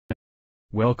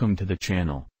Welcome to the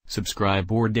channel.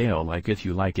 Subscribe or dale like if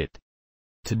you like it.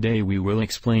 Today we will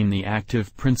explain the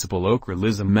active principle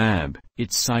Ocrelizumab,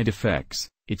 its side effects,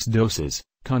 its doses,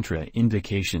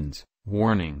 contraindications,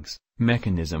 warnings,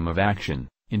 mechanism of action,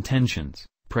 intentions,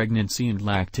 pregnancy and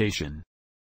lactation.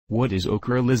 What is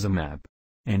Ocrelizumab?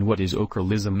 And what is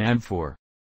Ocrelizumab for?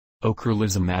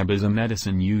 Ocrelizumab is a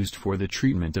medicine used for the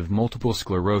treatment of multiple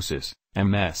sclerosis,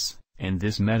 MS, and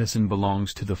this medicine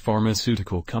belongs to the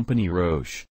pharmaceutical company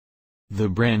Roche. The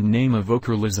brand name of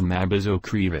Ocrelizumab is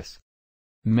Ocrevus.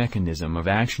 Mechanism of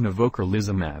action of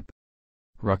Ocrelizumab.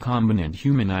 Recombinant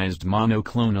humanized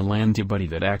monoclonal antibody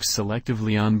that acts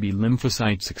selectively on B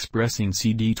lymphocytes expressing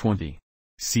CD20.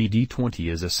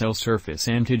 CD20 is a cell surface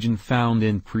antigen found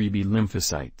in pre-B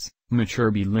lymphocytes,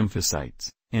 mature B lymphocytes,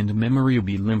 and memory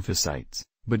B lymphocytes,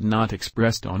 but not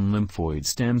expressed on lymphoid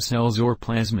stem cells or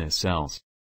plasma cells.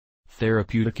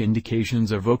 Therapeutic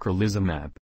indications of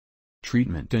Ocrelizumab.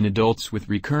 Treatment in adults with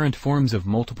recurrent forms of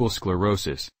multiple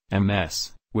sclerosis,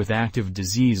 MS, with active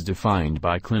disease defined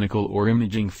by clinical or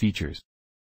imaging features.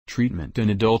 Treatment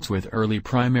in adults with early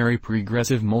primary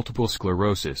progressive multiple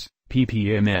sclerosis,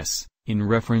 PPMS, in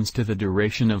reference to the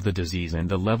duration of the disease and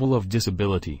the level of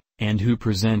disability, and who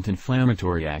present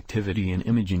inflammatory activity in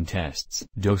imaging tests.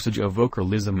 Dosage of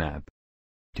Ocrelizumab.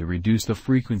 To reduce the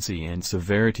frequency and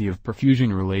severity of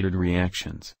perfusion-related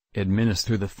reactions,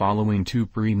 administer the following two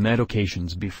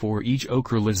pre-medications before each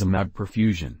Ocrelizumab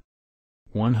perfusion.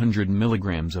 100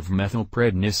 mg of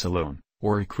methylprednisolone,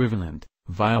 or equivalent,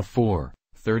 vial 4,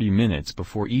 30 minutes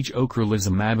before each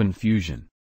Ocrelizumab infusion.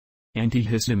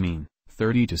 Antihistamine,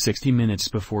 30 to 60 minutes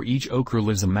before each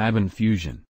Ocrelizumab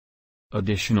infusion.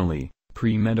 Additionally,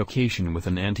 pre-medication with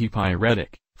an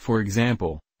antipyretic, for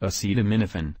example,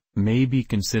 acetaminophen, may be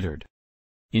considered.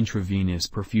 Intravenous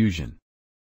perfusion.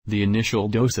 The initial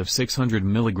dose of 600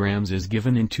 mg is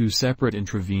given in two separate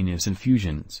intravenous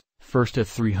infusions, first a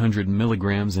 300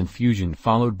 mg infusion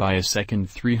followed by a second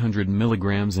 300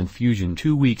 mg infusion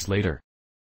 2 weeks later.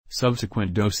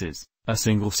 Subsequent doses, a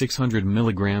single 600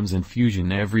 mg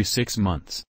infusion every 6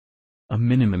 months. A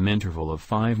minimum interval of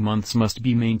 5 months must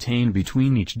be maintained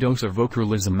between each dose of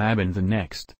Ocrelizumab and the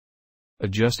next.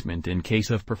 Adjustment in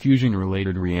case of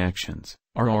perfusion-related reactions,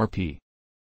 RRP.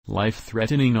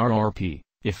 Life-threatening RRP.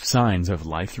 If signs of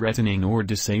life-threatening or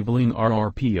disabling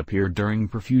RRP appear during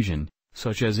perfusion,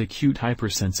 such as acute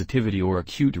hypersensitivity or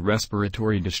acute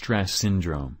respiratory distress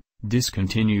syndrome,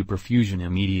 discontinue perfusion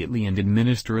immediately and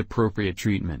administer appropriate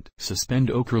treatment. Suspend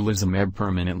Ocrelizumab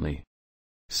permanently.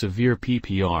 Severe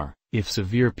PPR. If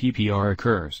severe PPR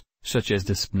occurs, such as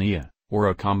dyspnea, or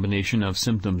a combination of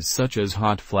symptoms such as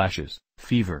hot flashes,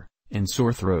 fever, and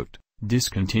sore throat,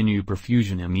 discontinue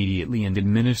perfusion immediately and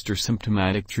administer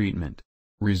symptomatic treatment.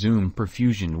 Resume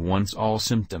perfusion once all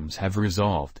symptoms have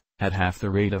resolved, at half the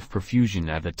rate of perfusion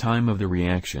at the time of the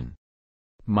reaction.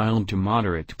 Mild to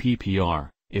moderate PPR.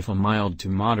 If a mild to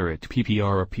moderate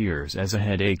PPR appears as a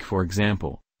headache for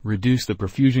example, reduce the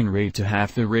perfusion rate to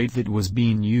half the rate that was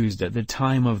being used at the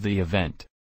time of the event.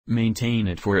 Maintain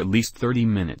it for at least 30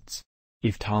 minutes.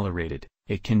 If tolerated,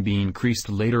 it can be increased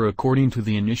later according to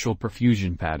the initial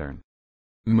perfusion pattern.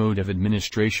 Mode of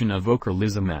administration of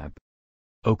Ocrelizumab.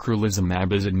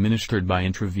 Ocrelizumab is administered by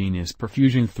intravenous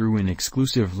perfusion through an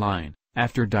exclusive line,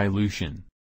 after dilution.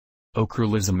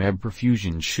 Ocrelizumab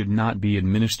perfusion should not be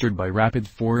administered by rapid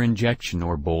 4 injection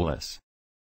or bolus.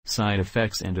 Side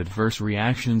effects and adverse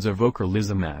reactions of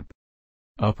Ocrelizumab.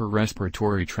 Upper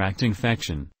respiratory tract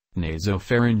infection,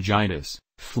 nasopharyngitis,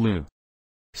 flu.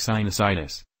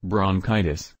 Sinusitis,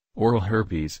 bronchitis, oral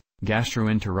herpes,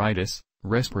 gastroenteritis,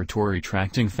 respiratory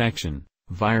tract infection,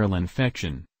 viral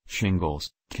infection,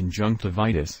 shingles,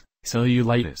 conjunctivitis,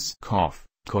 cellulitis, cough,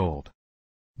 cold.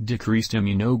 Decreased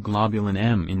immunoglobulin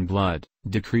M in blood,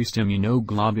 decreased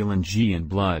immunoglobulin G in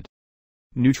blood.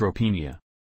 Neutropenia.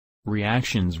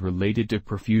 Reactions related to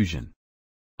perfusion.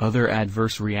 Other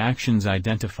adverse reactions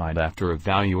identified after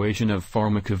evaluation of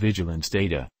pharmacovigilance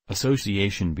data,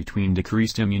 association between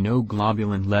decreased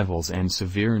immunoglobulin levels and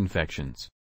severe infections.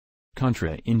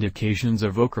 Contraindications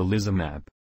of Ocrelizumab.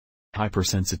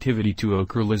 Hypersensitivity to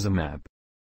Ocrelizumab.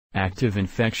 Active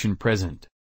infection present.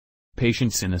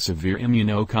 Patients in a severe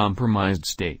immunocompromised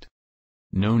state.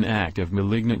 Known active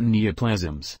malignant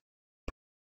neoplasms.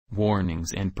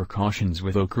 Warnings and precautions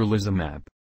with Ocrelizumab.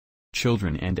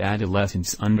 Children and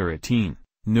adolescents under 18,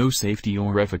 no safety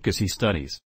or efficacy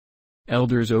studies.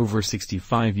 Elders over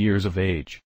 65 years of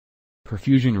age.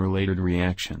 Perfusion-related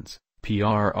reactions,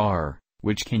 PRR,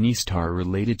 which are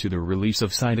related to the release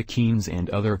of cytokines and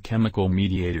other chemical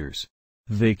mediators.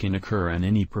 They can occur in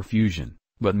any perfusion,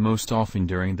 but most often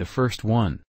during the first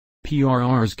one.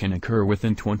 PRRs can occur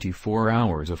within 24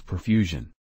 hours of perfusion.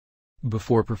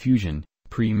 Before perfusion,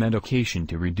 pre-medication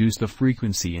to reduce the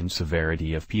frequency and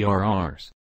severity of PRRs.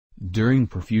 During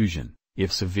perfusion,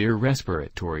 if severe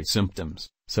respiratory symptoms,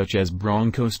 such as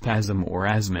bronchospasm or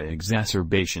asthma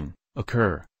exacerbation,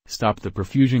 occur, stop the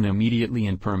perfusion immediately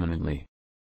and permanently.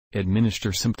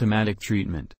 Administer symptomatic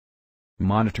treatment.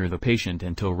 Monitor the patient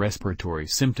until respiratory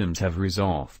symptoms have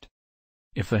resolved.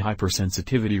 If a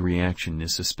hypersensitivity reaction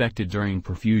is suspected during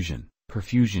perfusion,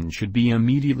 perfusion should be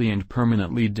immediately and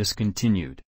permanently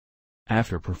discontinued.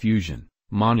 After perfusion,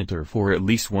 monitor for at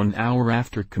least 1 hour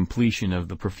after completion of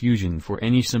the perfusion for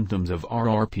any symptoms of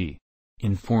RRP.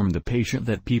 Inform the patient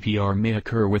that PPR may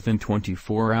occur within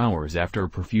 24 hours after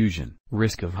perfusion.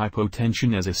 Risk of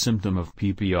hypotension as a symptom of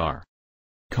PPR.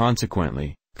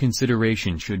 Consequently,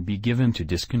 consideration should be given to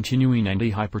discontinuing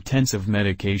antihypertensive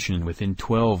medication within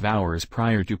 12 hours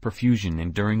prior to perfusion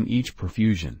and during each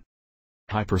perfusion.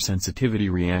 Hypersensitivity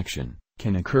reaction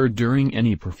can occur during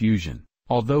any perfusion,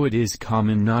 although it is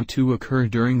common not to occur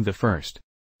during the first.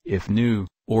 If new,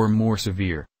 or more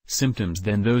severe, symptoms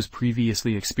than those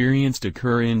previously experienced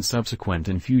occur in subsequent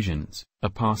infusions, a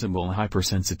possible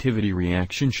hypersensitivity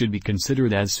reaction should be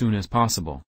considered as soon as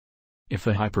possible. If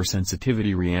a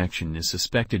hypersensitivity reaction is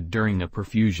suspected during a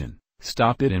perfusion,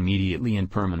 stop it immediately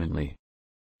and permanently.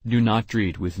 Do not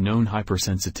treat with known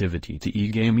hypersensitivity to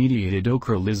IgA-mediated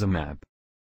Ocrelizumab.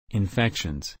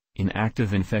 Infections.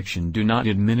 Inactive infection do not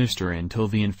administer until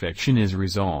the infection is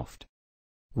resolved.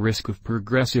 Risk of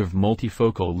progressive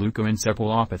multifocal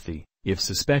leukoencephalopathy. If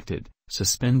suspected,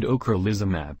 suspend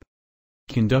Ocrelizumab.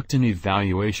 Conduct an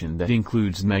evaluation that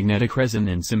includes magnetic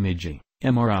resonance imaging,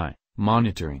 MRI,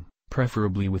 monitoring,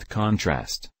 preferably with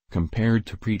contrast, compared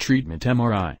to pretreatment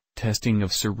MRI, testing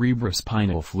of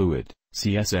cerebrospinal fluid,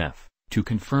 CSF, to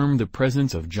confirm the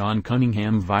presence of John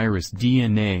Cunningham virus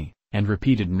DNA, and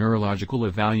repeated neurological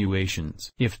evaluations.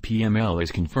 If PML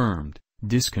is confirmed,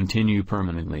 discontinue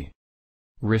permanently.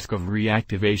 Risk of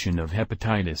reactivation of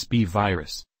hepatitis B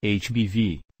virus,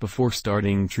 HBV, before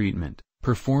starting treatment,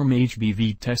 perform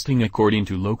HBV testing according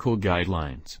to local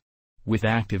guidelines. With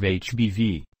active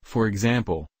HBV, for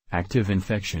example, active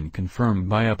infection confirmed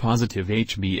by a positive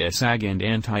HBsAg and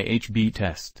anti-HB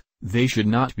test, they should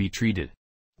not be treated.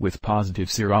 With positive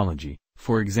serology,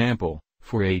 for example,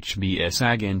 for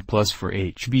HBsAg and plus for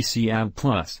HBcAg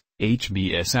plus,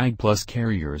 HBsAg plus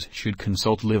carriers should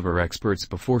consult liver experts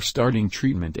before starting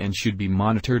treatment and should be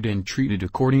monitored and treated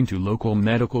according to local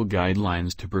medical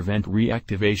guidelines to prevent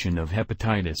reactivation of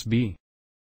hepatitis B.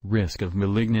 Risk of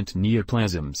malignant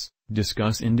neoplasms.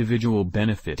 Discuss individual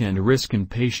benefit and risk in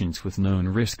patients with known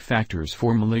risk factors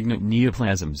for malignant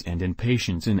neoplasms and in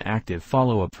patients in active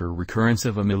follow-up for recurrence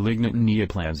of a malignant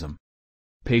neoplasm.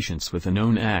 Patients with a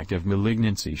known active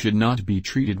malignancy should not be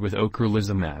treated with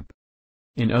Ocrelizumab.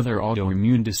 In other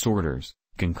autoimmune disorders,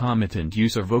 concomitant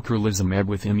use of Ocrelizumab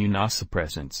with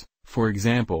immunosuppressants, for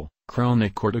example,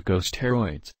 chronic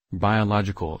corticosteroids,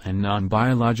 biological and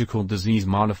non-biological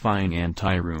disease-modifying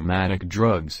anti-rheumatic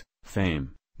drugs,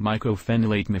 FAME,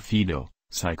 mycophenolate mofetil,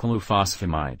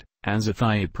 cyclophosphamide,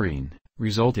 azathioprine,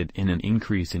 resulted in an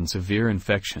increase in severe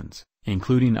infections,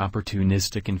 including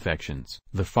opportunistic infections.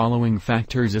 The following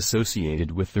factors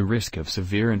associated with the risk of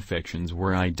severe infections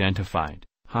were identified: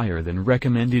 higher than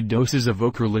recommended doses of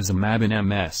Ocrelizumab in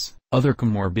MS, other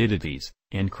comorbidities,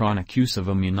 and chronic use of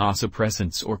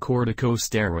immunosuppressants or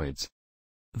corticosteroids.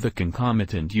 The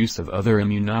concomitant use of other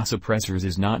immunosuppressors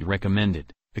is not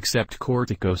recommended, except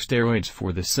corticosteroids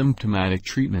for the symptomatic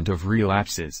treatment of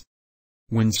relapses.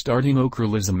 When starting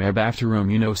Ocrelizumab after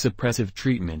immunosuppressive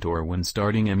treatment or when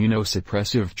starting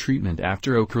immunosuppressive treatment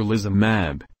after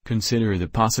Ocrelizumab, consider the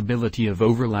possibility of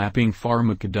overlapping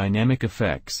pharmacodynamic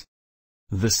effects.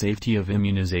 The safety of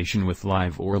immunization with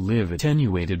live or live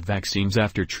attenuated vaccines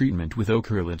after treatment with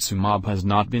Ocrelizumab has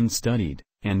not been studied,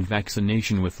 and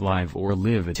vaccination with live or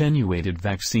live attenuated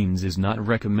vaccines is not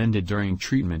recommended during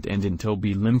treatment and until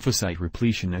B lymphocyte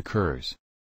repletion occurs.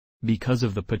 Because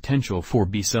of the potential for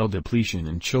B-cell depletion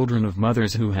in children of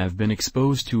mothers who have been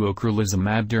exposed to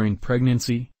Ocrelizumab during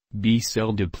pregnancy,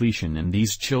 B-cell depletion in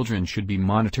these children should be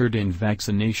monitored and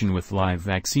vaccination with live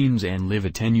vaccines and live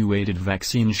attenuated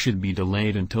vaccines should be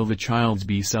delayed until the child's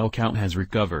B-cell count has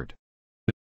recovered.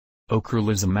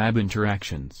 Ocrelizumab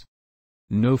interactions.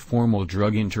 No formal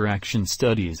drug interaction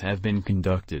studies have been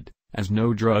conducted, as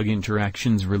no drug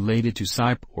interactions related to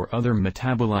CYP or other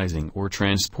metabolizing or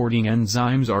transporting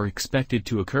enzymes are expected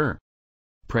to occur.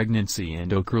 Pregnancy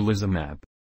and Ocrelizumab.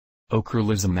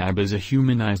 Ocrelizumab is a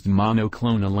humanized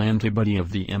monoclonal antibody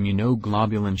of the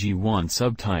immunoglobulin G1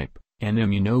 subtype, and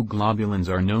immunoglobulins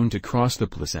are known to cross the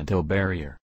placental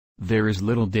barrier. There is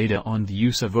little data on the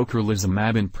use of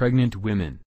ocrelizumab in pregnant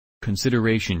women.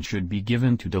 Consideration should be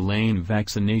given to delaying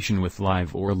vaccination with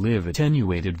live or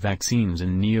live-attenuated vaccines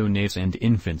in neonates and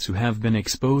infants who have been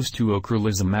exposed to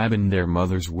ocrelizumab in their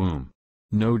mother's womb.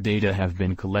 No data have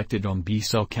been collected on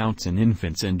B-cell counts in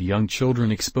infants and young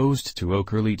children exposed to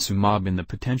ocrelizumab, and the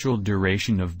potential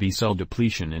duration of B-cell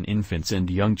depletion in infants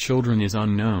and young children is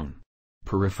unknown.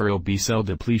 Peripheral B-cell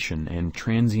depletion and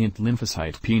transient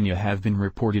lymphocytopenia have been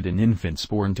reported in infants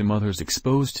born to mothers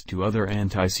exposed to other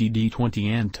anti-CD20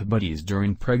 antibodies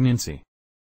during pregnancy.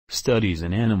 Studies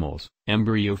in animals,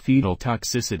 embryo-fetal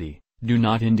toxicity, do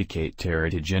not indicate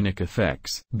teratogenic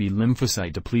effects. B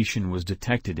lymphocyte depletion was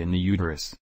detected in the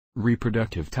uterus.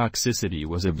 Reproductive toxicity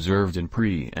was observed in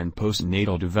pre- and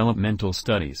postnatal developmental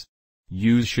studies.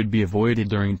 Use should be avoided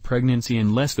during pregnancy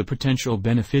unless the potential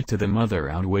benefit to the mother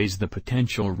outweighs the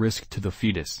potential risk to the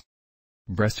fetus.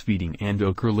 Breastfeeding and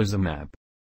ocrelizumab.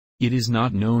 It is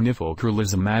not known if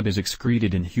ocrelizumab is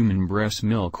excreted in human breast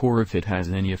milk or if it has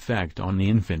any effect on the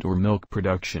infant or milk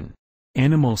production.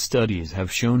 Animal studies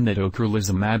have shown that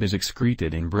ocrelizumab is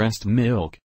excreted in breast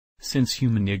milk. Since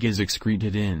human egg is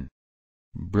excreted in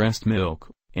breast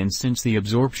milk, and since the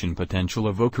absorption potential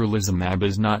of ocrelizumab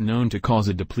is not known to cause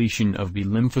a depletion of B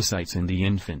lymphocytes in the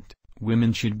infant,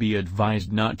 women should be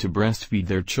advised not to breastfeed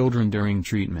their children during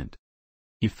treatment.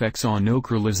 Effects on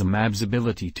ocrelizumab's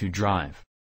ability to drive.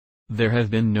 There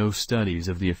have been no studies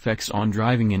of the effects on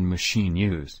driving in machine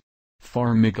use.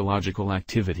 Pharmacological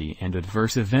activity and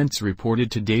adverse events reported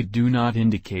to date do not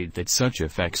indicate that such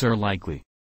effects are likely.